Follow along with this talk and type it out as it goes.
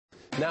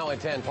Now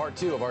at 10, part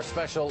 2 of our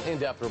special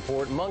in-depth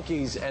report,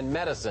 Monkeys and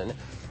Medicine.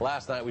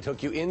 Last night, we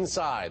took you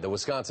inside the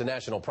Wisconsin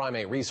National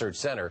Primate Research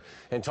Center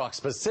and talked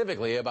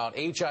specifically about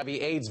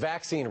HIV/AIDS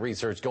vaccine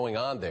research going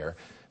on there.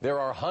 There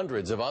are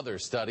hundreds of other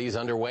studies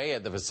underway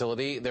at the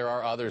facility. There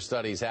are other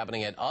studies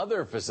happening at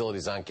other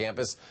facilities on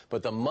campus,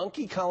 but the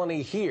monkey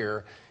colony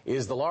here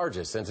is the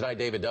largest. And tonight,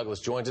 David Douglas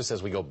joins us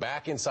as we go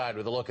back inside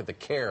with a look at the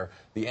care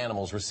the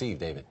animals receive.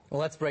 David. Well,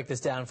 let's break this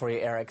down for you,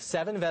 Eric.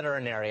 7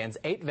 veterinarians,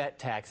 8 vet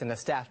techs, and a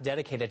staff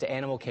dedicated to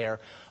animal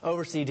care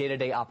oversee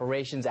day-to-day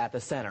operations at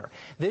the center.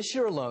 This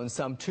year alone,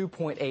 some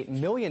 $2.8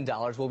 million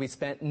will be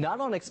spent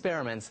not on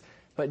experiments,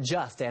 but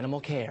just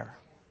animal care.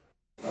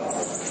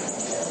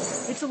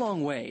 It's a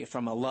long way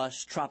from a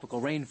lush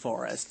tropical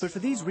rainforest, but for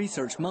these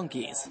research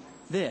monkeys,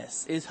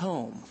 this is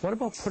home. What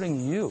about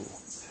putting you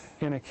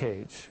in a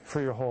cage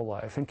for your whole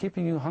life and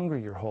keeping you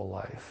hungry your whole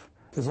life?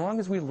 As long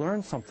as we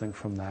learn something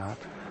from that,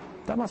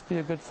 that must be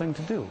a good thing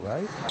to do,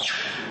 right?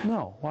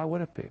 No, why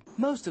would it be?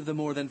 Most of the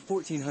more than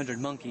 1,400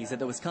 monkeys at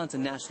the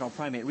Wisconsin National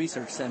Primate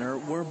Research Center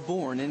were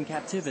born in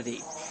captivity,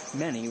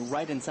 many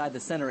right inside the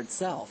center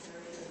itself.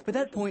 But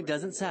that point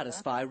doesn't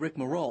satisfy Rick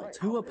Marolt,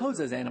 who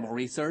opposes animal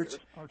research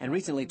and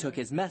recently took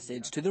his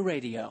message to the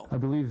radio. I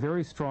believe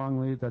very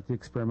strongly that the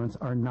experiments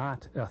are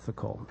not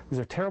ethical. These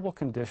are terrible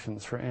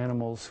conditions for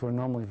animals who are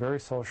normally very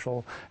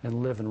social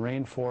and live in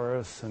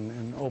rainforests and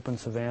in open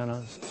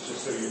savannas.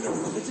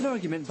 It's an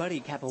argument Buddy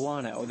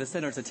Capuano, the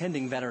center's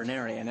attending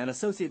veterinarian and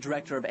associate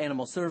director of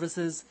animal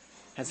services,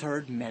 has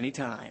heard many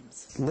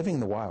times. Living in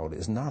the wild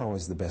is not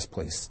always the best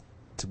place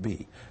to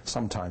be.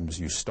 Sometimes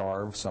you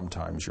starve,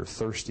 sometimes you're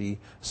thirsty,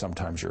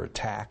 sometimes you're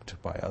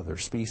attacked by other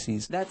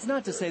species. That's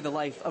not to say the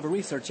life of a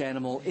research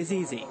animal is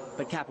easy,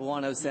 but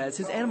Capuano says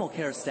his animal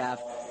care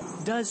staff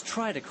does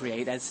try to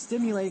create as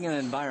stimulating an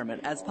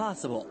environment as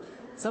possible.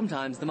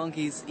 Sometimes the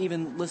monkeys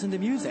even listen to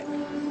music.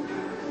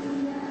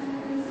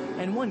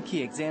 And one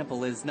key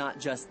example is not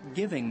just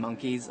giving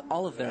monkeys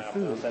all of their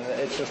food. And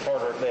it's just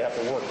harder, they have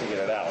to work to get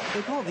it out.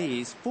 They call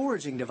these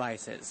foraging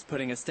devices,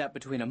 putting a step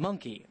between a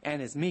monkey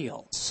and his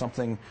meal.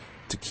 Something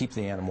to keep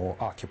the animal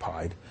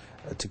occupied,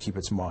 to keep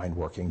its mind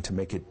working, to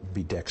make it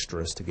be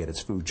dexterous to get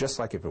its food, just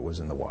like if it was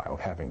in the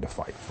wild, having to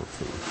fight for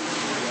food.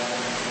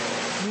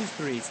 News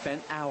 3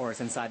 spent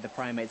hours inside the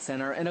primate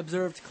center and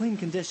observed clean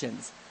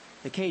conditions.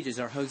 The cages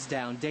are hosed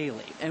down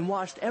daily and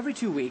washed every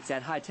 2 weeks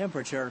at high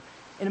temperature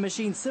in a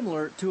machine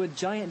similar to a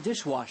giant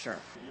dishwasher.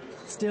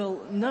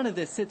 Still, none of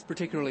this sits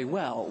particularly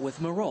well with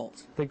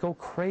Marolt. They go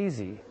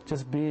crazy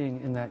just being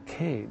in that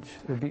cage.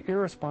 It would be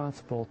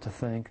irresponsible to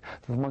think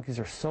that the monkeys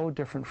are so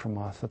different from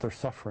us that their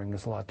suffering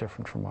is a lot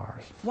different from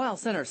ours. While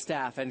center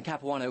staff and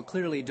Capuano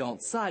clearly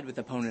don't side with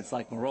opponents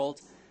like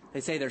Marolt,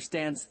 they say their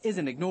stance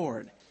isn't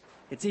ignored.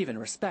 It's even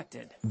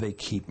respected. They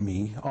keep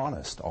me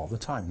honest all the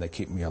time. They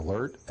keep me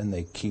alert, and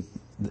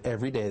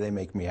every day they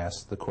make me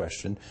ask the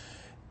question,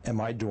 am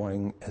I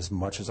doing as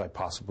much as I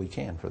possibly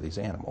can for these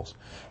animals?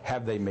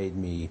 Have they made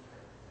me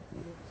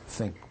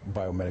think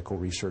biomedical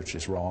research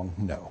is wrong?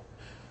 No.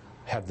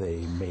 Have they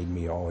made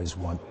me always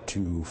want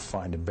to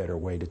find a better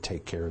way to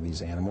take care of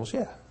these animals?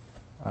 Yeah,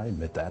 I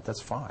admit that.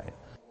 That's fine.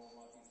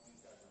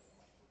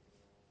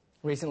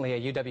 Recently,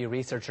 a UW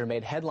researcher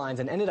made headlines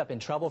and ended up in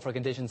trouble for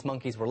conditions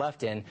monkeys were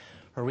left in.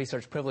 Her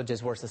research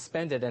privileges were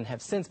suspended and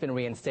have since been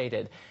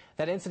reinstated.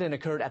 That incident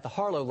occurred at the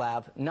Harlow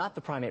Lab, not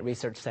the Primate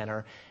Research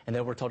Center. And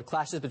though we're told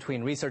clashes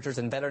between researchers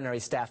and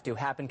veterinary staff do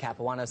happen,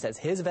 Capuano says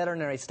his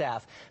veterinary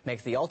staff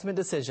makes the ultimate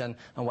decision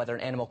on whether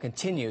an animal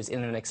continues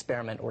in an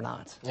experiment or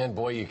not. And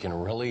boy, you can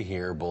really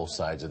hear both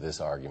sides of this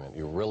argument.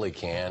 You really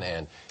can.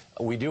 And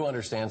we do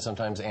understand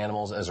sometimes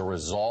animals, as a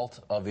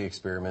result of the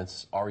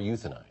experiments, are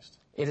euthanized.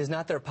 It is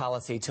not their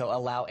policy to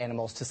allow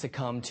animals to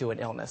succumb to an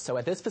illness. So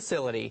at this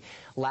facility,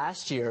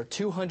 last year,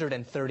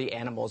 230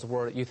 animals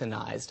were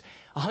euthanized.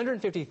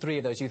 153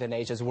 of those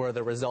euthanasias were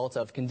the result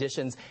of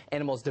conditions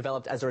animals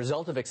developed as a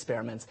result of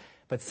experiments,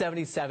 but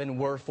 77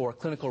 were for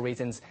clinical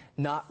reasons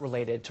not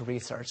related to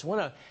research. I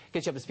want to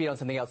get you up to speed on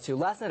something else, too.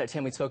 Last night at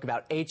 10, we spoke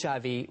about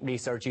HIV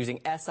research using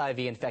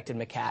SIV-infected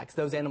macaques.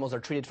 Those animals are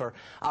treated for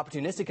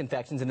opportunistic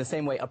infections in the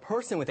same way a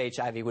person with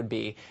HIV would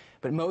be,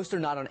 but most are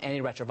not on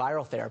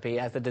antiretroviral therapy,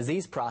 as the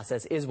disease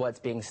process is what's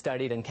being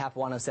studied. And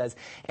Capuano says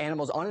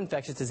animals on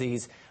infectious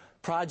disease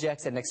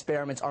projects and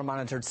experiments are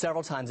monitored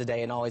several times a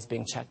day and always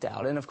being checked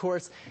out. And of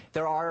course,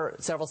 there are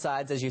several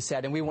sides, as you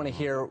said, and we want to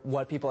hear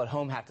what people at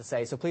home have to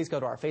say. So please go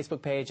to our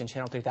Facebook page and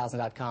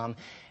channel3000.com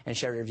and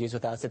share your views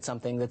with us. It's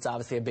something that's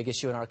obviously a big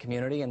issue in our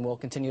community, and we'll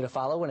continue to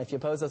follow. And if you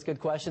pose us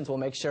good questions, we'll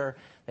make sure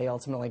they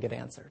ultimately get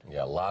answered.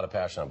 Yeah, a lot of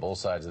passion on both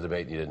sides of the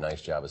debate. You did a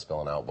nice job of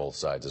spelling out both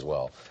sides as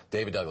well.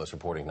 David Douglas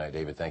reporting tonight.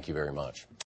 David, thank you very much.